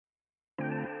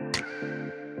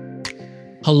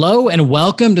Hello and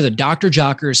welcome to the Dr.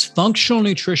 Jockers Functional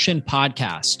Nutrition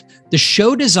Podcast, the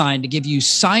show designed to give you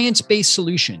science-based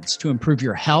solutions to improve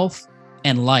your health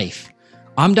and life.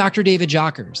 I'm Dr. David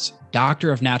Jockers,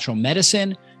 Doctor of Natural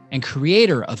Medicine and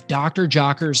creator of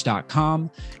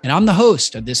drjockers.com, and I'm the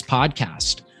host of this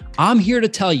podcast. I'm here to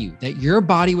tell you that your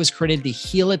body was created to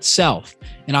heal itself,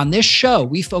 and on this show,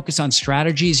 we focus on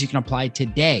strategies you can apply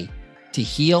today to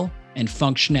heal and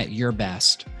function at your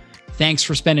best. Thanks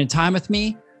for spending time with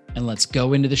me, and let's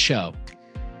go into the show.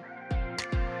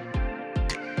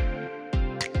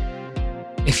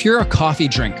 If you're a coffee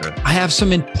drinker, I have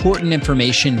some important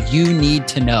information you need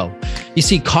to know. You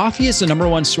see, coffee is the number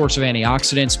one source of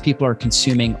antioxidants people are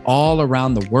consuming all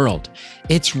around the world.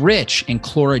 It's rich in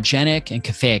chlorogenic and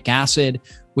caffeic acid,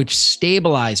 which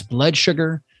stabilize blood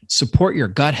sugar, support your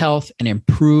gut health, and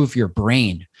improve your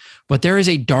brain. But there is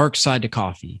a dark side to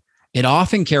coffee. It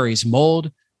often carries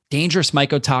mold, dangerous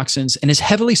mycotoxins, and is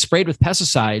heavily sprayed with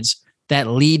pesticides that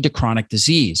lead to chronic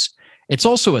disease. It's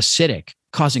also acidic,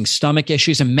 causing stomach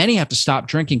issues, and many have to stop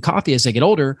drinking coffee as they get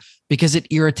older because it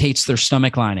irritates their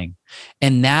stomach lining.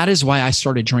 And that is why I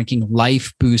started drinking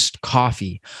Life Boost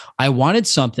coffee. I wanted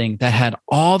something that had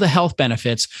all the health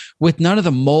benefits with none of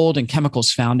the mold and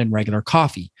chemicals found in regular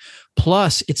coffee.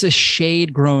 Plus, it's a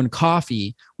shade-grown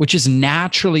coffee, which is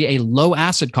naturally a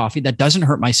low-acid coffee that doesn't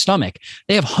hurt my stomach.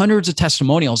 They have hundreds of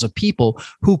testimonials of people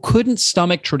who couldn't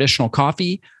stomach traditional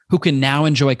coffee, who can now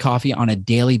enjoy coffee on a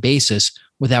daily basis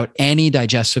without any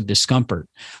digestive discomfort.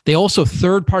 They also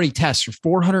third-party test for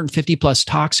 450 plus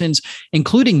toxins,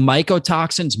 including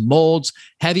mycotoxins, molds,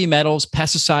 heavy metals,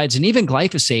 pesticides, and even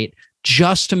glyphosate,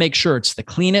 just to make sure it's the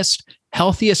cleanest,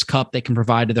 healthiest cup they can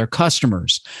provide to their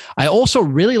customers. I also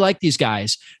really like these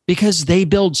guys because they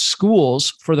build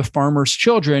schools for the farmers'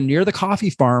 children near the coffee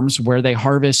farms where they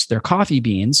harvest their coffee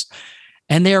beans.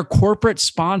 And they are corporate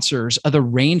sponsors of the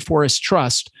Rainforest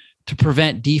Trust to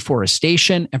prevent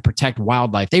deforestation and protect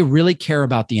wildlife. They really care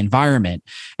about the environment.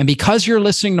 And because you're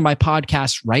listening to my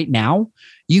podcast right now,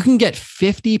 you can get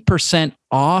 50%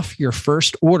 off your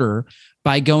first order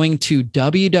by going to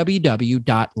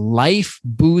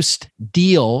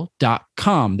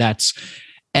www.lifeboostdeal.com. That's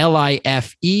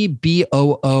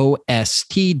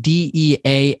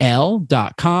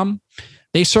LIFEBOOSTDEAL.com.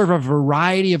 They serve a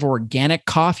variety of organic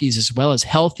coffees as well as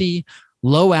healthy,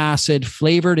 low acid,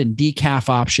 flavored, and decaf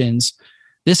options.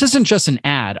 This isn't just an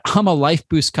ad. I'm a Life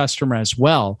Boost customer as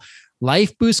well.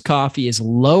 Life Boost coffee is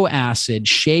low acid,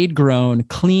 shade grown,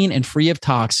 clean, and free of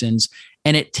toxins,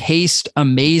 and it tastes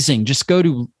amazing. Just go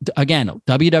to, again,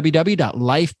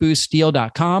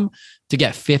 www.lifeboostdeal.com to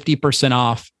get 50%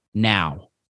 off now.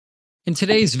 In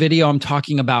today's video, I'm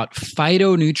talking about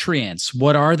phytonutrients.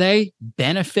 What are they?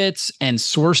 Benefits and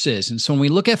sources. And so when we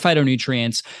look at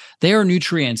phytonutrients, they are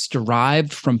nutrients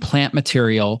derived from plant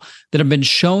material that have been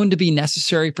shown to be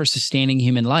necessary for sustaining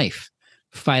human life.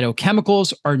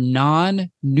 Phytochemicals are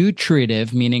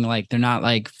non-nutritive, meaning like they're not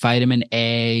like vitamin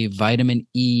A, vitamin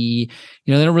E.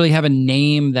 They don't really have a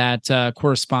name that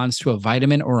corresponds to a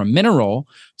vitamin or a mineral.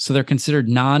 So they're considered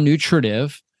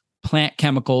non-nutritive plant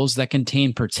chemicals that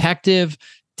contain protective,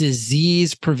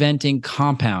 disease-preventing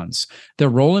compounds. Their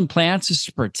role in plants is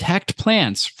to protect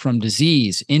plants from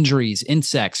disease, injuries,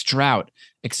 insects, drought,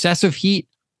 excessive heat,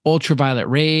 ultraviolet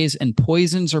rays, and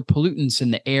poisons or pollutants in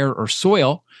the air or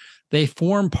soil. They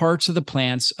form parts of the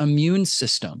plant's immune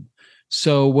system.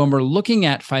 So when we're looking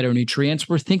at phytonutrients,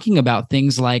 we're thinking about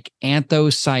things like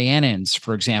anthocyanins,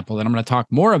 for example, that I'm going to talk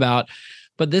more about.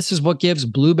 But this is what gives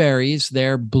blueberries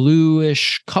their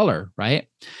bluish color, right?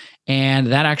 And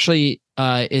that actually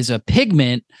is a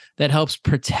pigment that helps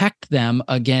protect them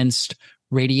against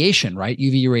radiation, right?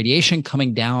 UV radiation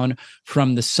coming down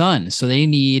from the sun. So they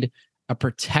need a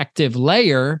protective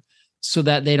layer so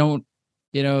that they don't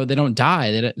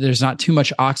die. There's not too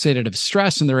much oxidative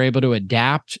stress and they're able to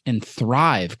adapt and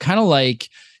thrive. Kind of like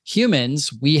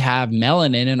humans, we have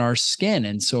melanin in our skin.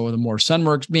 And so the more sun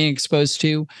we're being exposed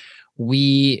to,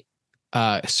 we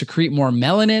secrete more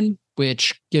melanin,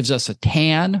 which gives us a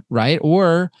tan, right?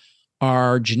 Or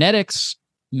our genetics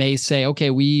may say,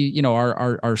 okay,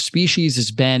 our species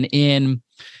has been in,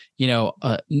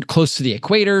 close to the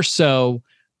equator. So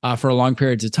for a long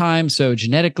periods of time. So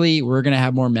genetically, we're going to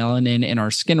have more melanin in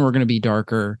our skin. We're going to be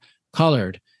darker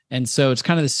colored. And so it's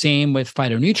kind of the same with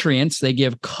phytonutrients. They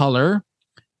give color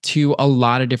to a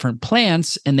lot of different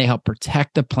plants and they help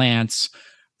protect the plants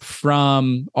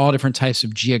from all different types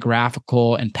of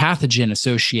geographical and pathogen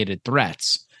associated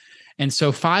threats. And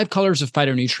so 5 colors of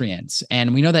phytonutrients.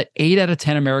 And we know that 8 out of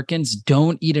 10 Americans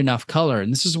don't eat enough color.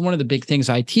 And this is one of the big things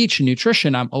I teach in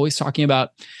nutrition. I'm always talking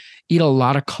about eat a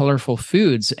lot of colorful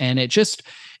foods, and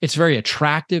it's very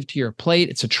attractive to your plate.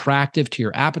 It's attractive to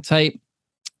your appetite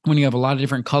when you have a lot of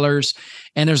different colors,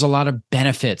 and there's a lot of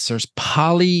benefits. There's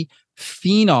polyphenols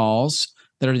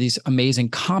that are these amazing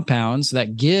compounds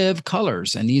that give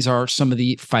colors, and these are some of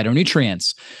the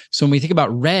phytonutrients. So when we think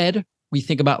about red, we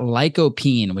think about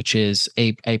lycopene, which is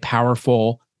a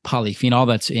powerful polyphenol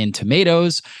that's in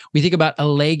tomatoes. We think about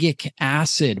ellagic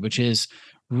acid, which is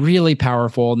really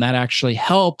powerful, and that actually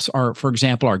helps for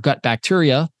example, our gut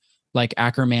bacteria like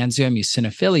Akkermansia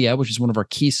muciniphila, which is one of our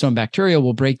keystone bacteria,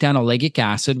 will break down ellagic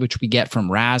acid, which we get from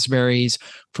raspberries,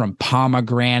 from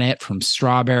pomegranate, from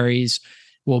strawberries.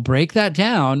 We'll break that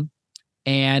down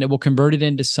and it will convert it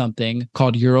into something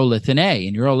called urolithin A.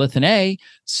 And urolithin A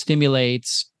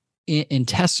stimulates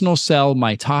intestinal cell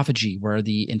mitophagy, where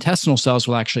the intestinal cells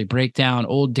will actually break down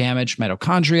old damaged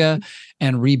mitochondria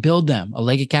and rebuild them.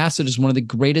 Ellagic acid is one of the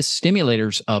greatest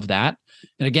stimulators of that.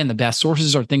 And again, the best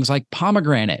sources are things like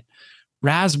pomegranate,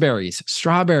 raspberries,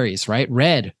 strawberries, right?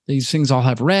 Red. These things all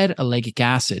have red ellagic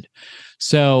acid.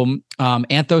 So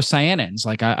anthocyanins,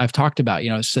 like I've talked about,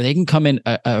 so they can come in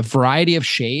a variety of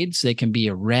shades. They can be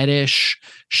a reddish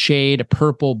shade, a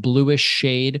purple, bluish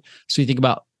shade. So you think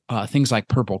about things like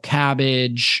purple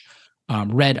cabbage,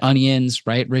 red onions,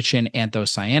 right? Rich in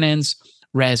anthocyanins.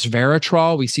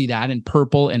 Resveratrol, we see that in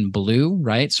purple and blue,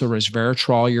 right? So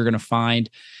resveratrol, you're going to find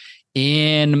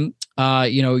in,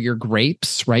 your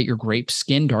grapes, right? Your grape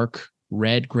skin, dark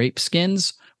red grape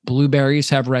skins. Blueberries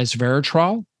have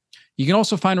resveratrol. You can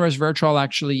also find resveratrol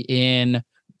actually in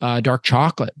dark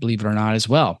chocolate, believe it or not, as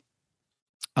well.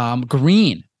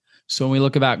 Green. So when we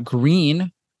look about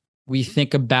green, we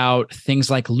think about things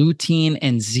like lutein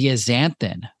and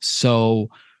zeaxanthin. So,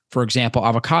 for example,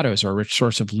 avocados are a rich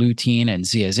source of lutein and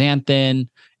zeaxanthin,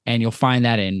 and you'll find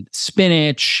that in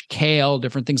spinach, kale,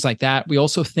 different things like that. We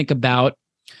also think about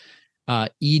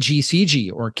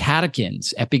EGCG or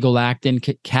catechins,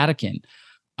 epigalactin catechin,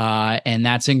 and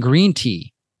that's in green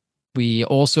tea. We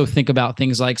also think about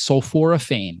things like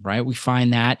sulforaphane, right? We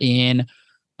find that in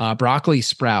broccoli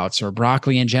sprouts or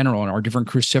broccoli in general in our different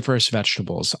cruciferous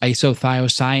vegetables,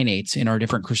 isothiocyanates in our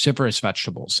different cruciferous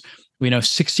vegetables. We know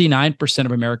 69%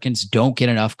 of Americans don't get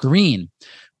enough green.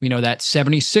 We know that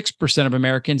 76% of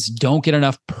Americans don't get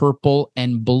enough purple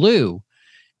and blue.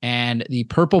 And the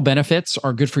purple benefits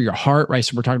are good for your heart, right?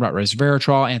 So we're talking about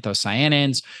resveratrol,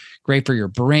 anthocyanins, great for your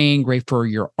brain, great for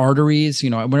your arteries.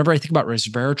 Whenever I think about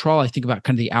resveratrol, I think about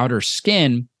kind of the outer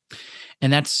skin,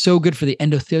 and that's so good for the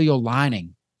endothelial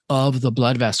lining of the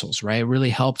blood vessels, right? It really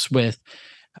helps with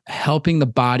helping the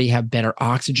body have better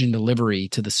oxygen delivery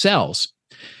to the cells.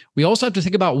 We also have to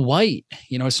think about white.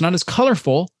 It's not as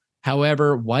colorful.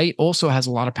 However, white also has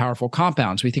a lot of powerful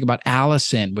compounds. We think about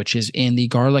allicin, which is in the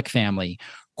garlic family,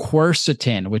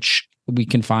 quercetin, which we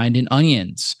can find in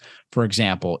onions, for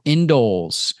example,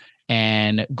 indoles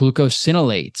and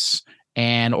glucosinolates,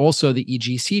 and also the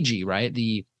EGCG, right?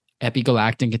 The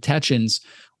epigalactin catechins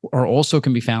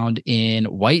can be found in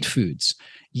white foods.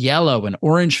 Yellow and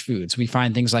orange foods, we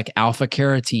find things like alpha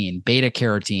carotene, beta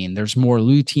carotene. There's more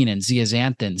lutein and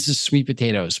zeaxanthin. This is sweet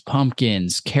potatoes,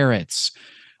 pumpkins, carrots.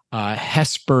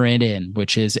 Hesperidin,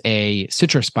 which is a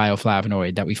citrus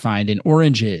bioflavonoid that we find in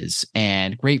oranges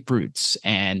and grapefruits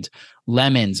and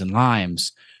lemons and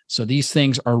limes. So these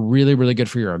things are really, really good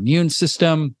for your immune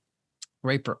system,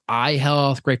 great for eye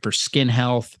health, great for skin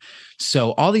health.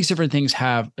 So all these different things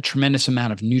have a tremendous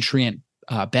amount of nutrient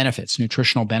benefits,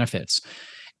 nutritional benefits.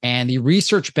 And the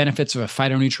research benefits of a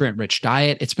phytonutrient-rich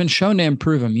diet, it's been shown to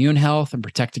improve immune health and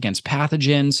protect against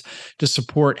pathogens, to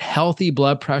support healthy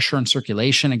blood pressure and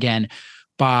circulation, again,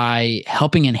 by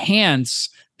helping enhance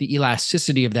the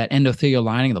elasticity of that endothelial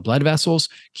lining of the blood vessels,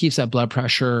 keeps that blood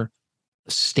pressure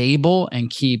stable and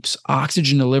keeps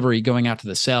oxygen delivery going out to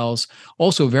the cells.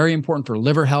 Also very important for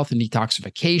liver health and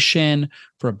detoxification,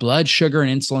 for blood sugar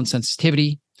and insulin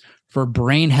sensitivity, for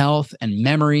brain health and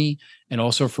memory, and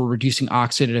also for reducing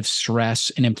oxidative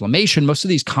stress and inflammation. Most of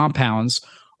these compounds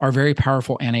are very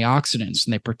powerful antioxidants,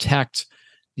 and they protect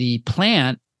the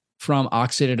plant from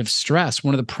oxidative stress.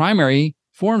 One of the primary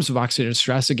forms of oxidative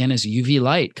stress, again, is UV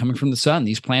light coming from the sun.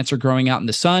 These plants are growing out in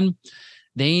the sun.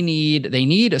 They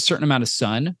need a certain amount of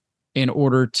sun in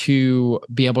order to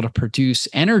be able to produce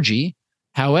energy.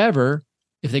 However,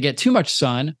 if they get too much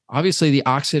sun, obviously the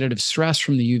oxidative stress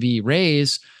from the UV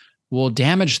rays will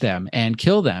damage them and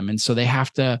kill them. And so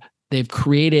they've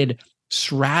created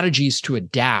strategies to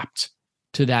adapt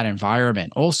to that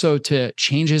environment, also to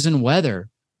changes in weather.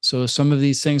 So some of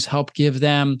these things help give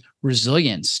them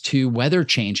resilience to weather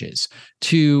changes,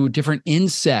 to different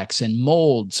insects and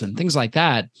molds and things like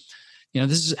that.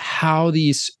 This is how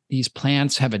these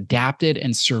plants have adapted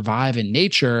and survive in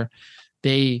nature.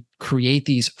 They create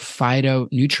these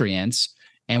phytonutrients,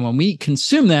 and when we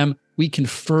consume them, we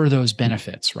confer those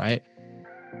benefits, right?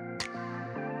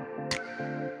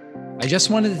 I just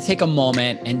wanted to take a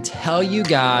moment and tell you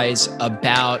guys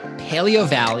about Paleo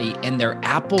Valley and their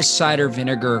apple cider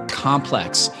vinegar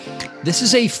complex. This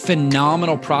is a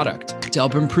phenomenal product to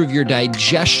help improve your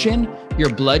digestion,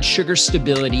 your blood sugar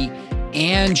stability,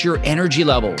 and your energy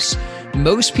levels.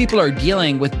 Most people are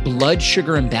dealing with blood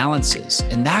sugar imbalances,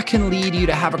 and that can lead you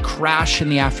to have a crash in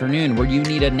the afternoon where you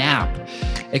need a nap.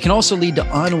 It can also lead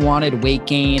to unwanted weight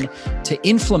gain, to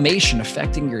inflammation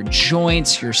affecting your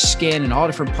joints, your skin, and all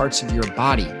different parts of your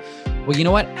body. Well, you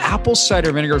know what? Apple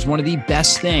cider vinegar is one of the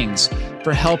best things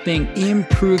for helping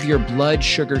improve your blood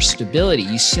sugar stability.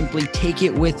 You simply take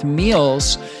it with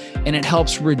meals, and it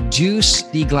helps reduce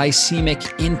the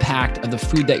glycemic impact of the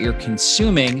food that you're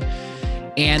consuming.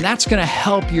 And that's going to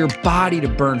help your body to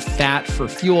burn fat for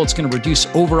fuel. It's going to reduce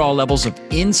overall levels of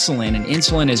insulin. And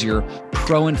insulin is your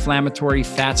pro-inflammatory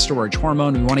fat storage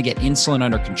hormone. We want to get insulin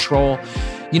under control.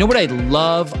 You know what I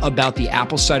love about the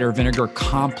apple cider vinegar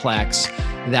complex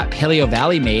that Paleo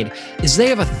Valley made is they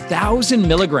have 1,000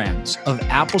 milligrams of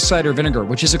apple cider vinegar,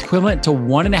 which is equivalent to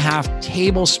 1.5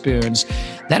 tablespoons.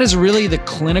 That is really the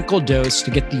clinical dose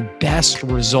to get the best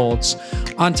results.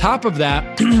 On top of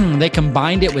that, they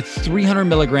combined it with 300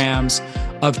 milligrams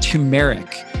of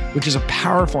turmeric, which is a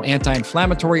powerful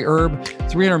anti-inflammatory herb,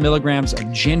 300 milligrams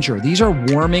of ginger. These are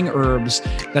warming herbs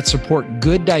that support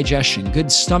good digestion,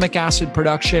 good stomach acid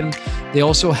production. They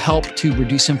also help to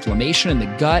reduce inflammation in the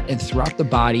gut and throughout the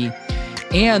body.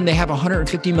 And they have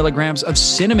 150 milligrams of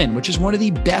cinnamon, which is one of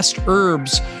the best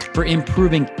herbs for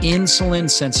improving insulin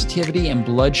sensitivity and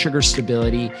blood sugar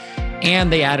stability.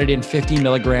 And they added in 50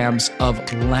 milligrams of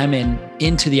lemon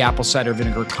into the apple cider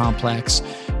vinegar complex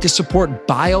to support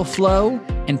bile flow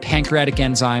and pancreatic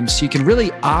enzymes, so you can really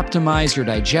optimize your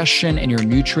digestion and your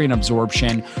nutrient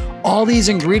absorption. All these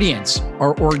ingredients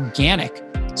are organic,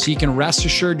 so you can rest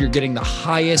assured you're getting the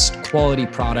highest quality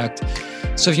product.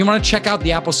 So if you want to check out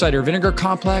the apple cider vinegar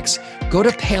complex, go to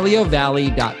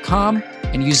paleovalley.com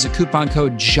and use the coupon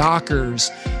code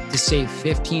JOCKERS to save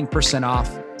 15%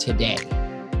 off today.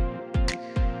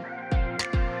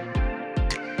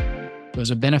 Those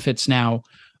are benefits now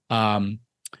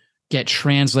get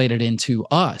translated into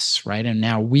us, right? And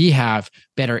now we have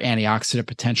better antioxidant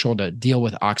potential to deal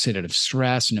with oxidative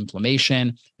stress and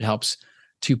inflammation. It helps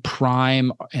to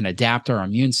prime and adapt our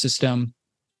immune system.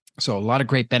 So a lot of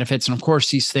great benefits. And of course,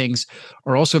 these things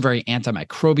are also very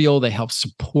antimicrobial. They help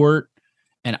support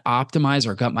and optimize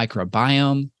our gut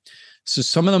microbiome. So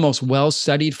some of the most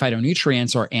well-studied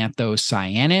phytonutrients are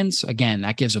anthocyanins. Again,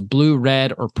 that gives a blue,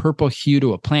 red, or purple hue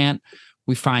to a plant.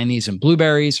 We find these in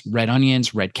blueberries, red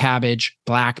onions, red cabbage,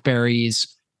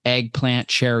 blackberries, eggplant,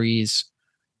 cherries,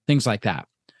 things like that.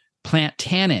 Plant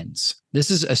tannins.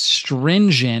 This is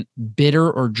astringent, bitter,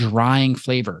 or drying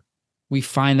flavor. We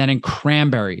find that in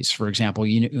cranberries, for example.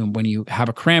 When you have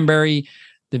a cranberry,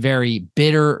 the very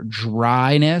bitter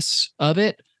dryness of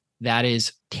it, that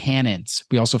is tannins.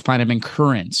 We also find them in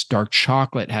currants. Dark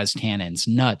chocolate has tannins,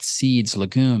 nuts, seeds,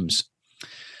 legumes.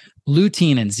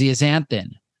 Lutein and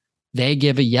zeaxanthin. They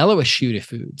give a yellowish hue to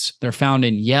foods. They're found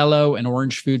in yellow and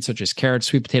orange foods such as carrots,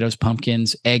 sweet potatoes,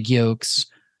 pumpkins, egg yolks.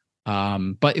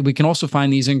 But we can also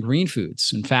find these in green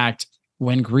foods. In fact,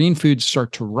 when green foods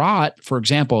start to rot, for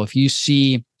example, if you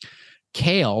see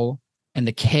kale and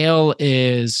the kale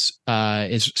is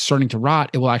starting to rot,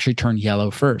 it will actually turn yellow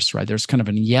first, right? There's kind of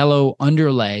a yellow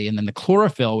underlay, and then the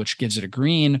chlorophyll, which gives it a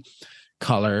green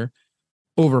color,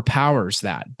 overpowers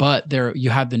that. But there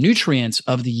you have the nutrients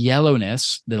of the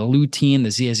yellowness, the lutein, the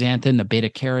zeaxanthin, the beta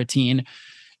carotene,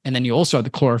 and then you also have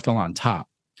the chlorophyll on top.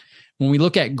 When we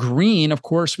look at green, of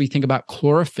course, we think about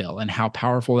chlorophyll and how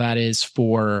powerful that is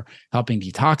for helping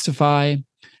detoxify,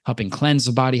 helping cleanse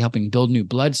the body, helping build new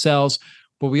blood cells.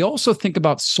 But we also think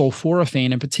about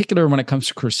sulforaphane, in particular when it comes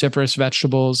to cruciferous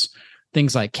vegetables,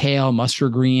 things like kale,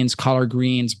 mustard greens, collard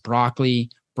greens, broccoli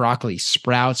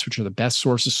sprouts, which are the best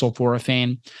source of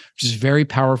sulforaphane, which is very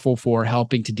powerful for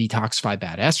helping to detoxify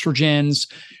bad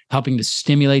estrogens, helping to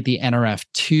stimulate the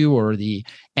NRF2 or the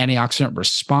antioxidant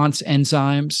response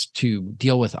enzymes to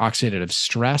deal with oxidative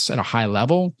stress at a high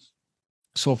level.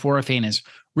 Sulforaphane is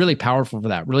really powerful for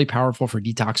that, really powerful for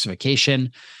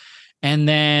detoxification. And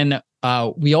then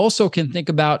we also can think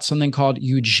about something called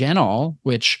eugenol,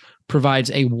 which provides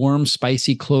a warm,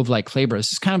 spicy clove-like flavor.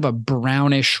 This is kind of a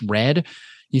brownish red.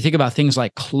 You think about things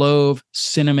like clove,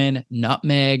 cinnamon,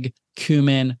 nutmeg,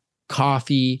 cumin,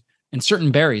 coffee, and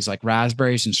certain berries like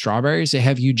raspberries and strawberries. They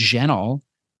have eugenol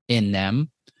in them.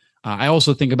 I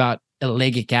also think about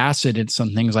ellagic acid in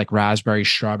some things like raspberries,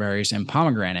 strawberries, and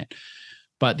pomegranate.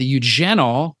 But the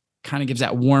eugenol kind of gives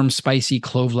that warm, spicy,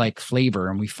 clove-like flavor.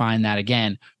 And we find that,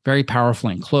 again, very powerful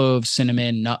in cloves,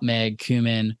 cinnamon, nutmeg,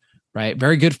 cumin, right?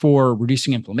 Very good for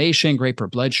reducing inflammation, great for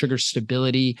blood sugar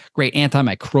stability, great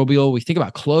antimicrobial. We think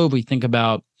about clove, we think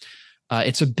about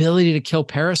its ability to kill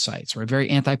parasites, right? Very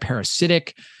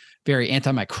antiparasitic, very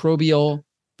antimicrobial,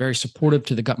 very supportive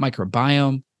to the gut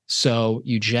microbiome. So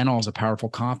eugenol is a powerful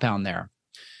compound there.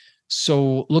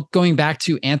 So going back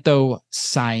to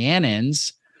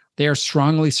anthocyanins, they are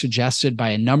strongly suggested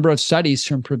by a number of studies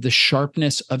to improve the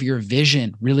sharpness of your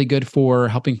vision. Really good for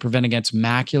helping prevent against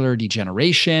macular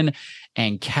degeneration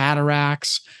and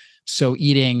cataracts. So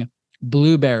eating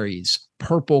blueberries,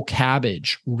 purple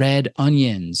cabbage, red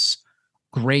onions,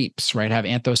 grapes, right, have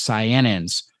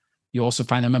anthocyanins. You also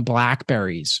find them in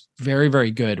blackberries. Very,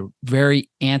 very good. Very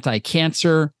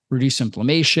anti-cancer, reduce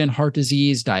inflammation, heart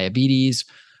disease, diabetes,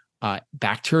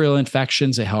 bacterial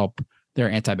infections. They help. They're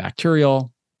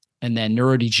antibacterial. And then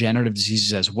neurodegenerative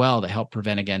diseases as well that help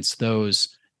prevent against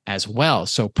those as well.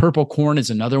 So purple corn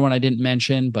is another one I didn't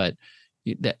mention, but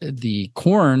the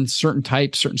corn, certain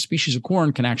types, certain species of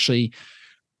corn can actually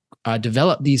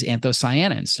develop these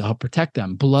anthocyanins to help protect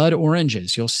them. Blood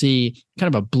oranges, you'll see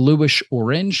kind of a bluish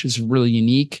orange is really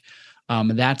unique.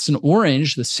 That's an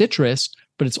orange, the citrus,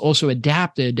 but it's also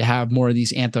adapted to have more of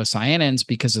these anthocyanins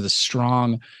because of the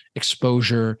strong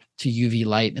exposure to UV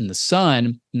light in the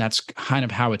sun. And that's kind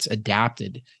of how it's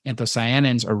adapted.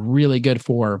 Anthocyanins are really good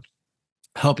for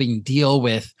helping deal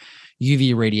with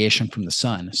UV radiation from the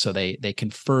sun. So they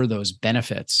confer those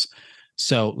benefits.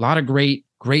 So a lot of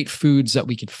great foods that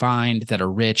we could find that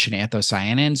are rich in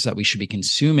anthocyanins that we should be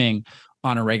consuming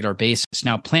on a regular basis.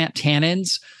 Now, plant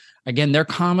tannins, again, they're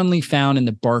commonly found in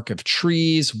the bark of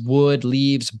trees, wood,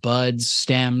 leaves, buds,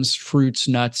 stems, fruits,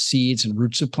 nuts, seeds, and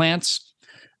roots of plants.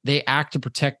 They act to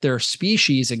protect their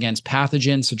species against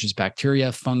pathogens such as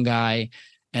bacteria, fungi,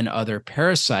 and other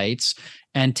parasites.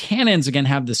 And tannins, again,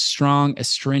 have this strong,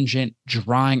 astringent,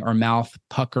 drying or mouth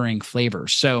puckering flavor.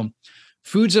 So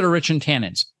foods that are rich in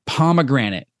tannins,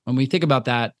 pomegranate, when we think about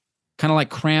that, kind of like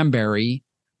cranberry,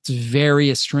 it's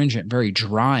very astringent, very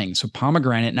drying. So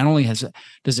pomegranate not only does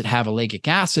it have ellagic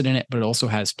acid in it, but it also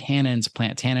has tannins,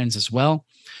 plant tannins as well.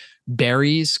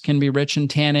 Berries can be rich in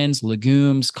tannins.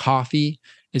 Legumes, coffee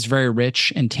is very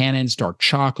rich in tannins. Dark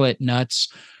chocolate,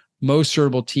 nuts, most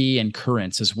herbal tea, and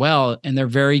currants as well. And they're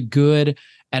very good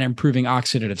at improving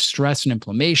oxidative stress and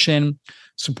inflammation,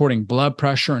 supporting blood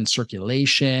pressure and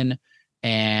circulation.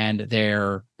 And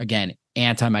they're, again,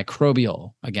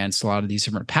 antimicrobial against a lot of these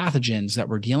different pathogens that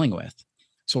we're dealing with.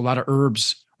 So a lot of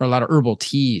herbs or a lot of herbal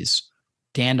teas,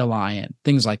 dandelion,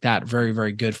 things like that, very,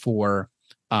 very good for,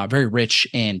 very rich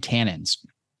in tannins.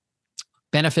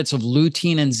 Benefits of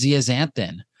lutein and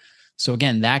zeaxanthin. So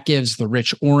again, that gives the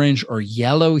rich orange or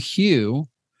yellow hue.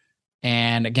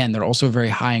 And again, they're also very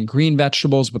high in green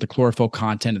vegetables, but the chlorophyll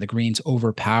content of the greens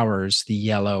overpowers the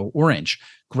yellow orange.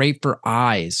 Great for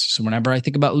eyes. So whenever I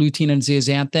think about lutein and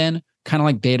zeaxanthin, kind of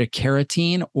like beta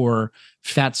carotene or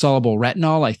fat soluble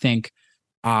retinol, I think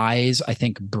eyes, I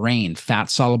think brain,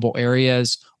 fat soluble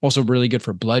areas. Also really good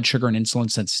for blood sugar and insulin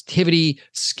sensitivity,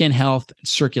 skin health,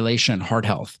 circulation, and heart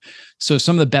health. So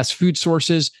some of the best food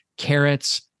sources: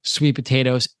 carrots, sweet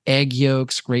potatoes, egg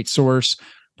yolks, great source,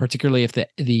 particularly if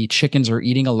the chickens are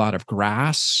eating a lot of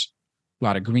grass, a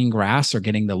lot of green grass, they're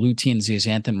getting the lutein and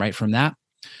zeaxanthin right from that.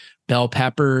 Bell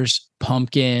peppers,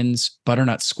 pumpkins,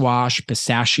 butternut squash,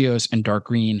 pistachios, and dark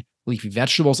green leafy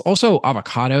vegetables. Also,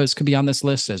 avocados could be on this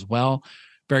list as well.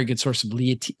 Very good source of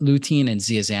lutein and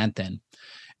zeaxanthin.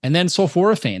 And then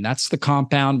sulforaphane, that's the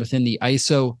compound within the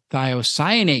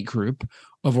isothiocyanate group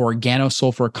of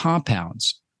organosulfur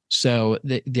compounds. So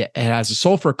it has a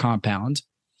sulfur compound,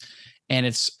 and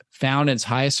it's found in its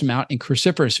highest amount in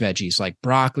cruciferous veggies like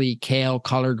broccoli, kale,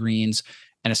 collard greens,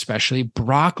 and especially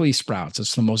broccoli sprouts.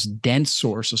 It's the most dense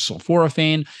source of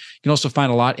sulforaphane. You can also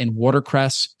find a lot in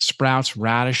watercress sprouts,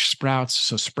 radish sprouts.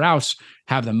 So sprouts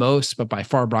have the most, but by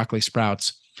far broccoli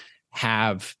sprouts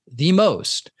have the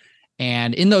most.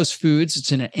 And in those foods,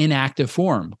 it's in an inactive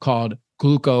form called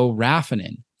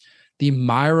glucoraphanin. The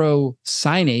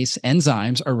myrosinase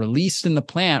enzymes are released in the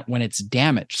plant when it's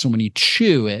damaged. So when you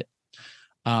chew it,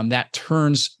 that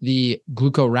turns the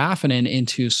glucoraphanin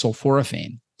into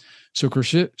sulforaphane. So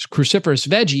cruciferous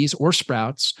veggies or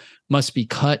sprouts must be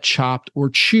cut, chopped, or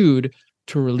chewed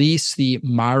to release the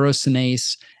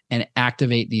myrosinase and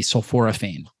activate the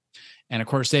sulforaphane. And of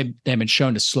course, they've been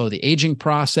shown to slow the aging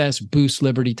process, boost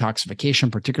liver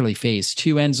detoxification, particularly phase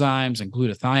 2 enzymes and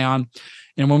glutathione.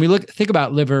 And when we think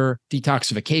about liver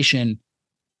detoxification,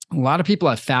 a lot of people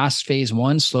have fast phase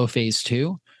 1, slow phase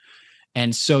 2.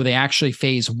 And so they actually,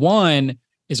 phase 1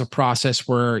 is a process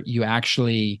where you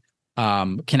actually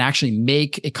can actually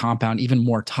make a compound even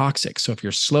more toxic. So if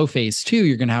you're slow phase 2,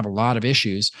 you're going to have a lot of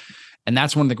issues. And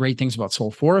that's one of the great things about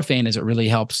sulforaphane is it really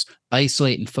helps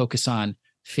isolate and focus on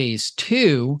phase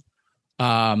 2,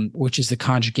 which is the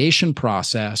conjugation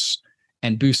process,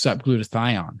 and boosts up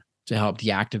glutathione to help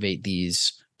deactivate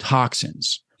these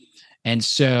toxins. And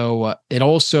so it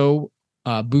also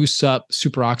boosts up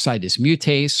superoxide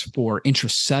dismutase for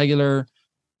intracellular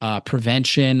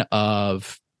prevention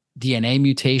of DNA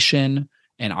mutation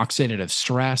and oxidative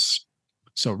stress.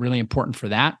 So really important for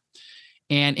that.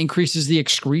 And increases the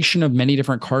excretion of many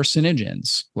different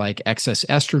carcinogens like excess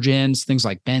estrogens, things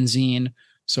like benzene.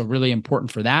 So really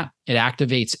important for that. It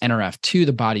activates NRF2,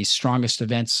 the body's strongest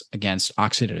defense against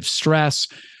oxidative stress.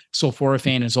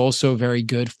 Sulforaphane is also very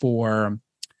good for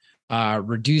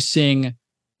reducing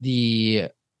the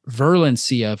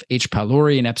virulency of H.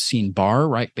 pylori and Epstein-Barr,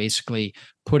 right? Basically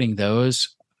putting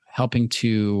those, helping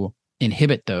to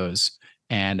inhibit those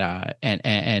and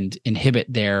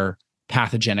inhibit their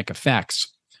pathogenic effects.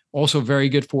 Also very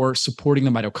good for supporting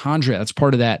the mitochondria. That's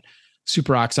part of that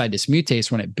superoxide dismutase.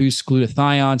 When it boosts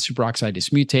glutathione, superoxide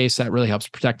dismutase, that really helps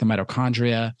protect the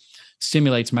mitochondria,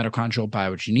 stimulates mitochondrial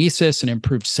biogenesis, and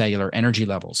improves cellular energy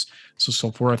levels. So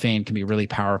sulforaphane can be really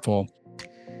powerful.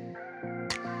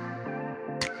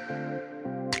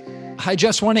 I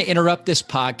just want to interrupt this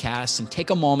podcast and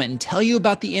take a moment and tell you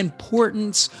about the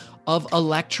importance of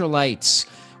electrolytes.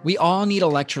 We all need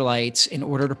electrolytes in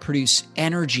order to produce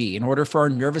energy, in order for our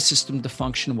nervous system to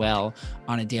function well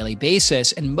on a daily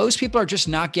basis. And most people are just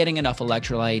not getting enough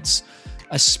electrolytes,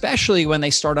 especially when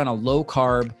they start on a low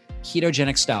carb,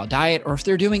 ketogenic style diet, or if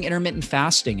they're doing intermittent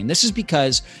fasting. And this is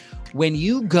because when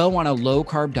you go on a low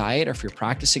carb diet, or if you're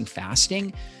practicing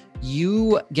fasting,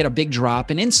 you get a big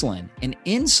drop in insulin. And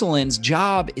insulin's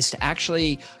job is to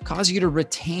actually cause you to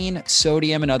retain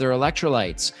sodium and other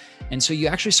electrolytes. And so you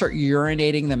actually start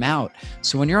urinating them out.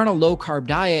 So when you're on a low carb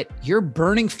diet, you're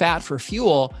burning fat for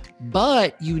fuel,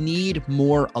 but you need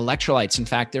more electrolytes. In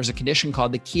fact, there's a condition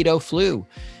called the keto flu.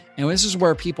 And this is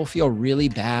where people feel really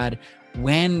bad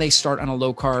when they start on a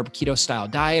low carb keto style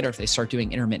diet, or if they start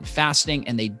doing intermittent fasting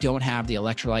and they don't have the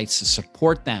electrolytes to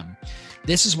support them.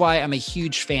 This is why I'm a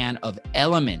huge fan of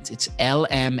LMNT. It's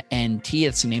LMNT.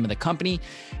 It's the name of the company.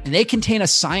 And they contain a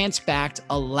science-backed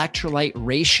electrolyte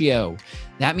ratio.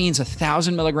 That means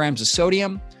 1,000 milligrams of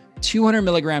sodium, 200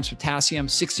 milligrams of potassium,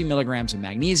 60 milligrams of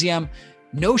magnesium,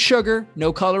 no sugar,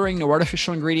 no coloring, no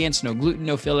artificial ingredients, no gluten,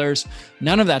 no fillers,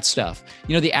 none of that stuff.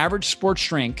 You know, the average sports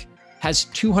drink has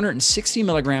 260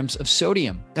 milligrams of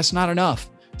sodium. That's not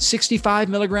enough. 65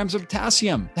 milligrams of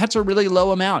potassium. That's a really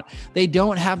low amount. They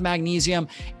don't have magnesium.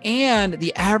 And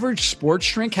the average sports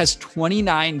drink has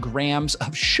 29 grams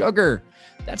of sugar.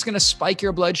 That's going to spike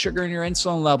your blood sugar and your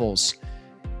insulin levels.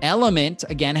 LMNT,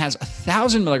 again, has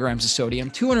 1,000 milligrams of sodium,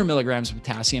 200 milligrams of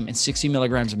potassium, and 60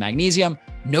 milligrams of magnesium.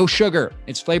 No sugar.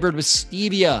 It's flavored with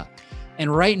stevia.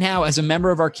 And right now, as a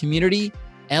member of our community,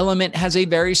 LMNT has a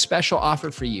very special offer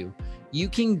for you. You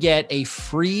can get a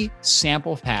free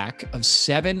sample pack of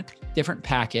 7 different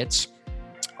packets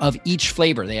of each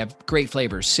flavor. They have great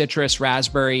flavors: citrus,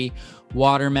 raspberry,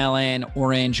 watermelon,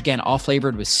 orange, again, all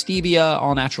flavored with stevia,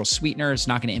 all natural sweetener. It's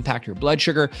not going to impact your blood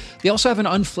sugar. They also have an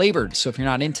unflavored. So if you're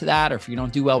not into that, or if you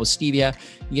don't do well with stevia,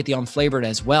 you get the unflavored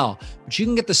as well. But you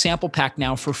can get the sample pack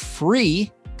now for free,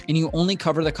 and you only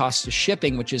cover the cost of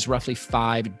shipping, which is roughly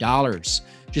 $5.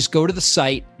 Just go to the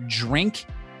site,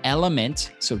 DrinkLMNT,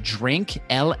 so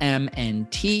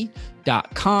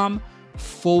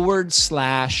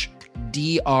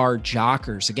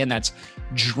drinklmnt.com/drjockers. Again, that's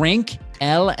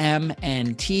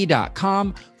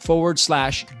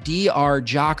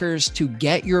drinklmnt.com/drjockers to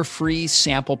get your free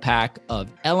sample pack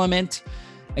of LMNT.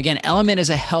 Again, LMNT is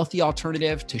a healthy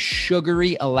alternative to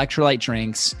sugary electrolyte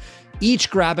drinks. Each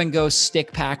grab-and-go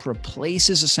stick pack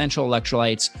replaces essential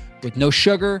electrolytes with no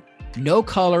sugar, no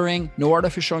coloring, no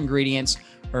artificial ingredients,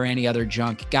 or any other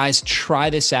junk. Guys, try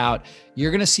this out.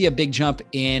 You're going to see a big jump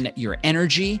in your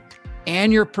energy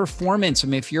and your performance. I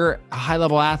mean, if you're a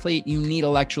high-level athlete, you need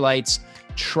electrolytes.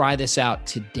 Try this out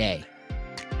today.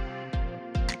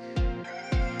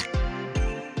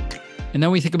 And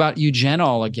then we think about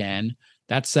eugenol again.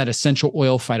 That's that essential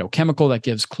oil phytochemical that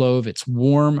gives clove its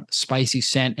warm, spicy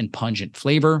scent and pungent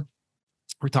flavor.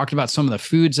 We're talking about some of the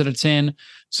foods that it's in,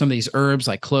 some of these herbs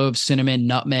like clove, cinnamon,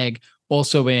 nutmeg,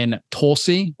 also in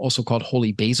tulsi, also called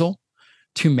holy basil.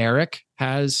 Turmeric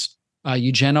has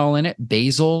eugenol in it,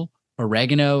 basil,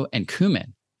 oregano, and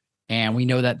cumin. And we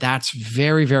know that that's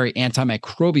very, very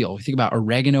antimicrobial. We think about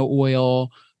oregano oil,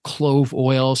 clove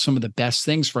oil, some of the best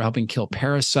things for helping kill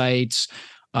parasites,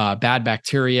 bad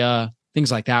bacteria,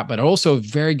 things like that, but also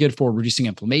very good for reducing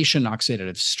inflammation,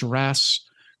 oxidative stress,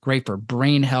 great for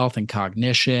brain health and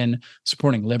cognition,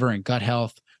 supporting liver and gut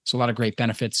health. So a lot of great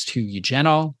benefits to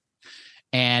eugenol.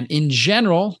 And in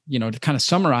general, to kind of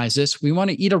summarize this, we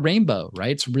want to eat a rainbow,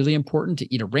 right? It's really important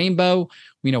to eat a rainbow.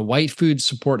 We know white foods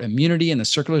support immunity in the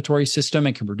circulatory system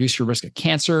and can reduce your risk of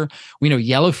cancer. We know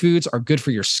yellow foods are good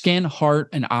for your skin, heart,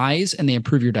 and eyes, and they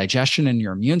improve your digestion and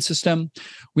your immune system.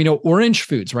 We know orange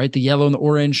foods, right? The yellow and the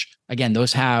orange, again,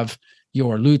 those have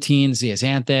your lutein,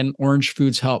 zeaxanthin. Orange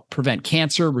foods help prevent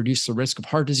cancer, reduce the risk of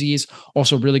heart disease.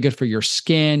 Also really good for your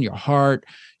skin, your heart,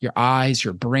 your eyes,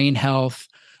 your brain health.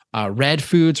 Red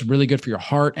foods, really good for your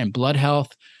heart and blood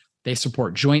health. They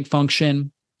support joint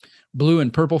function. Blue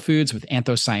and purple foods with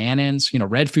anthocyanins.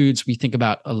 Red foods, we think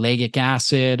about ellagic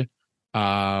acid.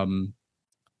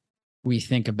 We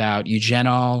think about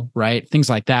eugenol, right? Things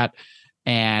like that.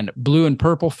 And blue and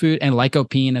purple food, and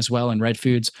lycopene as well in red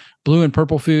foods. Blue and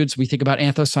purple foods, we think about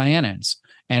anthocyanins.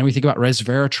 And we think about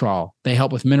resveratrol. They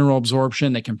help with mineral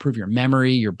absorption. They can improve your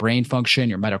memory, your brain function,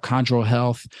 your mitochondrial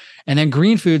health. And then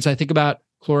green foods, I think about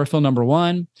chlorophyll number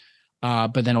 1,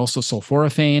 but then also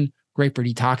sulforaphane, great for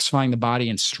detoxifying the body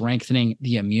and strengthening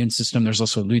the immune system. There's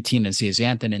also lutein and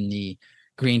zeaxanthin in the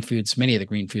green foods, many of the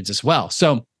green foods as well.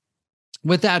 So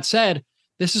with that said,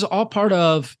 this is all part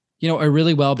of, a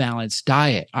really well-balanced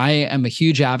diet. I am a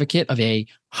huge advocate of a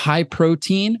high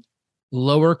protein,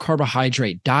 lower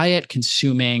carbohydrate diet,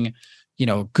 consuming,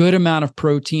 a good amount of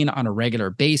protein on a regular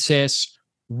basis,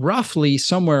 roughly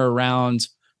somewhere around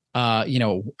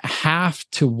half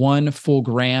to 1 full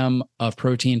gram of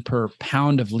protein per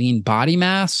pound of lean body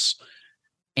mass,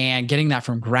 and getting that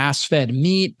from grass-fed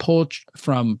meat,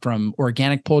 from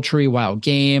organic poultry, wild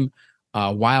game,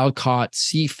 wild-caught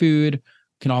seafood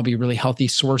can all be really healthy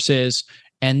sources.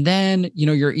 And then,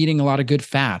 you're eating a lot of good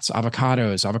fats,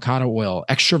 avocados, avocado oil,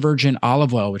 extra virgin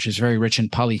olive oil, which is very rich in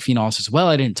polyphenols as well.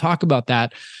 I didn't talk about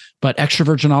that. But extra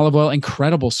virgin olive oil,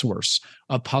 incredible source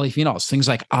of polyphenols. Things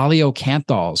like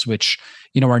oleocanthols, which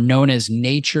are known as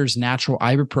nature's natural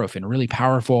ibuprofen, really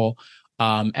powerful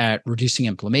at reducing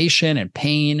inflammation and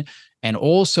pain, and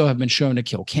also have been shown to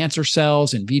kill cancer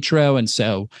cells in vitro. And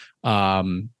so,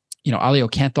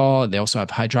 oleocanthal. They also have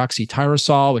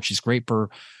hydroxytyrosol, which is great for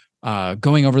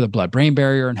going over the blood-brain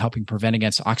barrier and helping prevent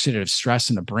against oxidative stress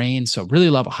in the brain. So,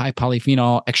 really love a high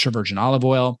polyphenol extra virgin olive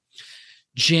oil.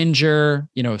 Ginger,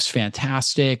 is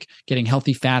fantastic. Getting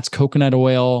healthy fats, coconut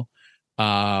oil,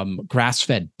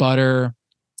 grass-fed butter,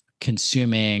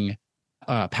 consuming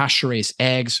pasture-raised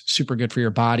eggs, super good for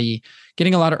your body.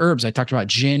 Getting a lot of herbs. I talked about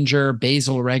ginger,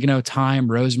 basil, oregano, thyme,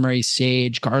 rosemary,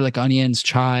 sage, garlic, onions,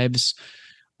 chives,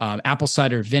 apple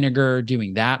cider vinegar,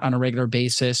 doing that on a regular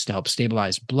basis to help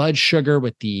stabilize blood sugar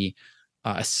with the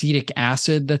acetic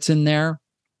acid that's in there.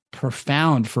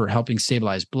 Profound for helping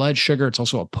stabilize blood sugar. It's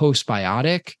also a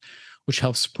postbiotic, which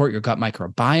helps support your gut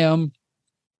microbiome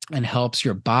and helps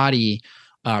your body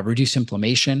reduce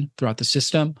inflammation throughout the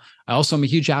system. I also am a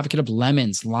huge advocate of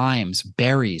lemons, limes,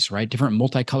 berries, right? Different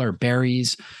multicolored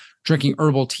berries, drinking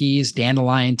herbal teas,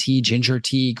 dandelion tea, ginger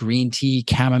tea, green tea,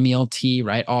 chamomile tea,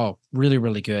 right? All really,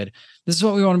 really good. This is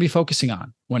what we want to be focusing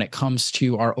on when it comes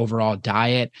to our overall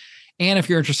diet. And if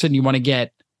you're interested and you want to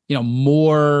get,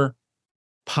 more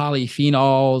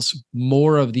polyphenols,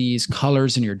 more of these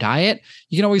colors in your diet,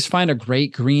 you can always find a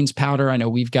great greens powder. I know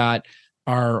we've got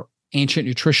our Ancient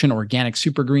Nutrition Organic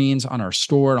Super Greens on our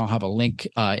store, and I'll have a link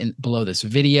below this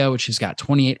video, which has got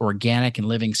 28 organic and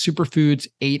living superfoods,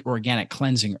 8 organic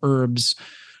cleansing herbs,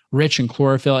 rich in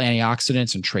chlorophyll,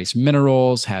 antioxidants, and trace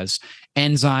minerals, has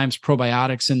enzymes,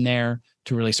 probiotics in there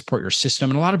to really support your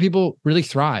system. And a lot of people really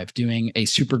thrive doing a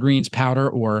super greens powder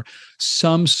or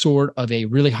some sort of a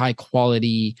really high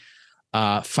quality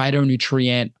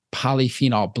phytonutrient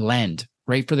polyphenol blend.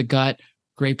 Great for the gut,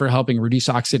 great for helping reduce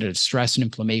oxidative stress and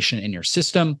inflammation in your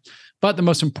system. But the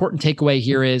most important takeaway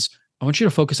here is I want you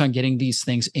to focus on getting these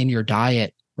things in your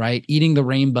diet, right? Eating the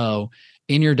rainbow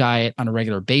in your diet on a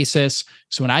regular basis.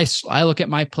 So when I look at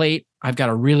my plate, I've got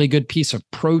a really good piece of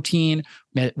protein,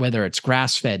 whether it's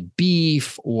grass-fed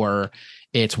beef or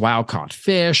it's wild-caught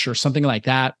fish or something like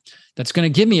that. That's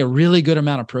going to give me a really good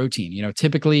amount of protein.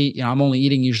 Typically, I'm only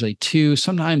eating usually 2,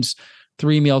 sometimes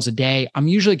 3 meals a day. I'm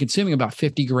usually consuming about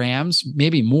 50 grams,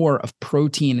 maybe more of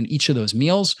protein in each of those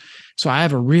meals. So I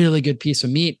have a really good piece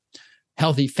of meat.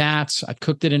 healthy fats. I've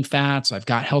cooked it in fats. I've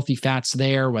got healthy fats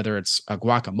there, whether it's a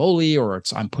guacamole or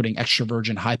I'm putting extra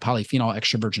virgin high polyphenol,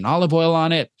 extra virgin olive oil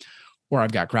on it, or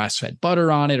I've got grass-fed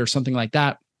butter on it or something like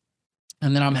that.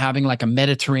 And then I'm having like a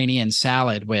Mediterranean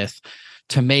salad with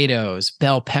tomatoes,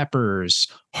 bell peppers,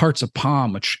 hearts of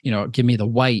palm, which, give me the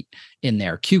white in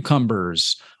there,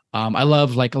 cucumbers. I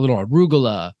love like a little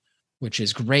arugula, which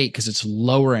is great because it's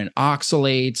lower in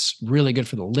oxalates, really good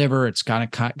for the liver. It's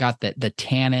got the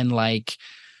tannin like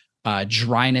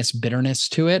dryness, bitterness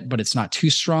to it, but it's not too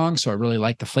strong. So I really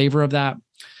like the flavor of that.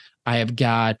 I have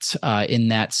got in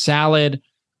that salad,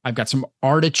 I've got some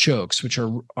artichokes, which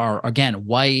are again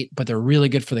white, but they're really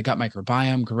good for the gut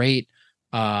microbiome. Great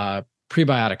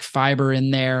prebiotic fiber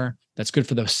in there. That's good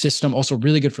for the system. Also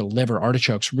really good for the liver.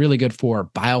 Artichokes, really good for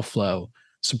bile flow,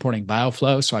 supporting bile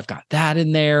flow. So I've got that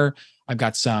in there. I've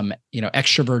got some,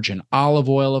 extra virgin olive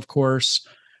oil, of course,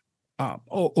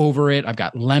 over it. I've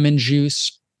got lemon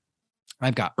juice.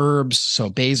 I've got herbs. So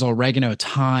basil, oregano,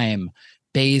 thyme,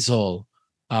 basil,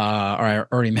 or I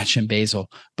already mentioned basil,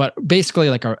 but basically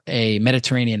like a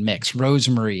Mediterranean mix,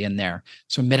 rosemary in there.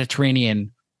 So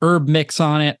Mediterranean herb mix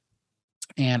on it.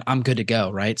 And I'm good to go,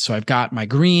 right? So I've got my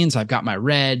greens, I've got my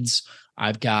reds,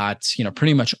 I've got,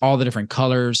 pretty much all the different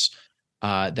colors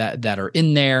that are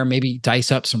in there. Maybe dice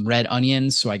up some red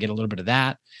onions so I get a little bit of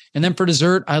that. And then for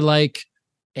dessert, I like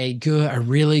a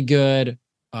really good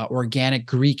organic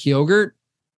Greek yogurt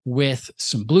with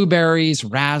some blueberries,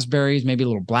 raspberries, maybe a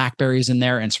little blackberries in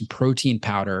there, and some protein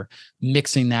powder,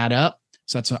 mixing that up.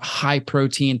 So that's a high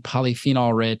protein,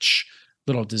 polyphenol rich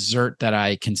little dessert that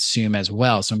I consume as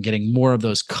well. So I'm getting more of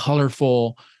those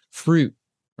colorful fruit,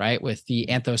 right? With the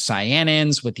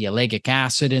anthocyanins, with the ellagic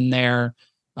acid in there,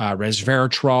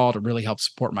 resveratrol to really help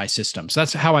support my system. So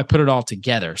that's how I put it all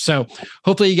together. So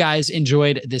hopefully you guys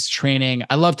enjoyed this training.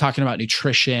 I love talking about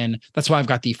nutrition. That's why I've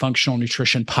got the Functional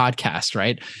Nutrition Podcast,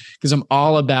 right? Because I'm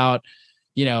all about,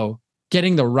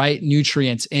 getting the right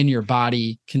nutrients in your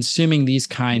body, consuming these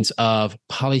kinds of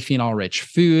polyphenol rich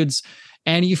foods.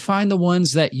 And you find the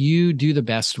ones that you do the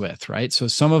best with, right? So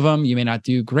some of them you may not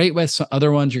do great with. Some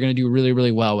other ones you're going to do really,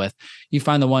 really well with. You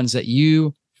find the ones that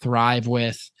you thrive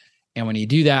with. And when you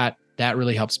do that, that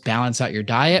really helps balance out your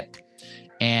diet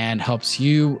and helps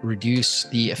you reduce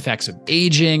the effects of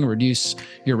aging, reduce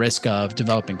your risk of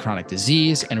developing chronic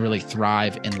disease, and really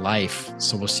thrive in life.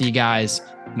 So we'll see you guys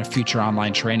in a future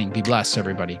online training. Be blessed,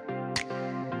 everybody.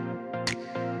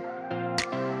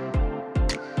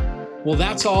 Well,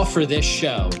 that's all for this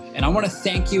show. And I want to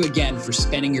thank you again for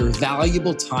spending your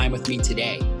valuable time with me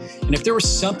today. And if there was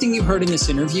something you heard in this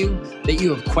interview that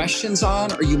you have questions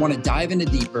on or you want to dive into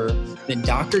deeper, then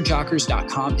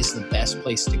drjockers.com is the best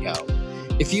place to go.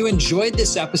 If you enjoyed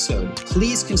this episode,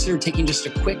 please consider taking just a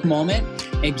quick moment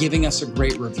and giving us a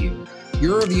great review.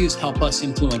 Your reviews help us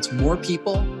influence more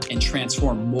people and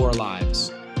transform more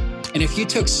lives. And if you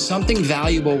took something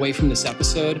valuable away from this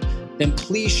episode, then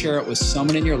please share it with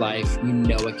someone in your life you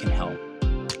know it can help.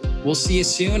 We'll see you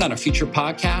soon on a future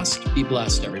podcast. Be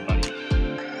blessed, everybody.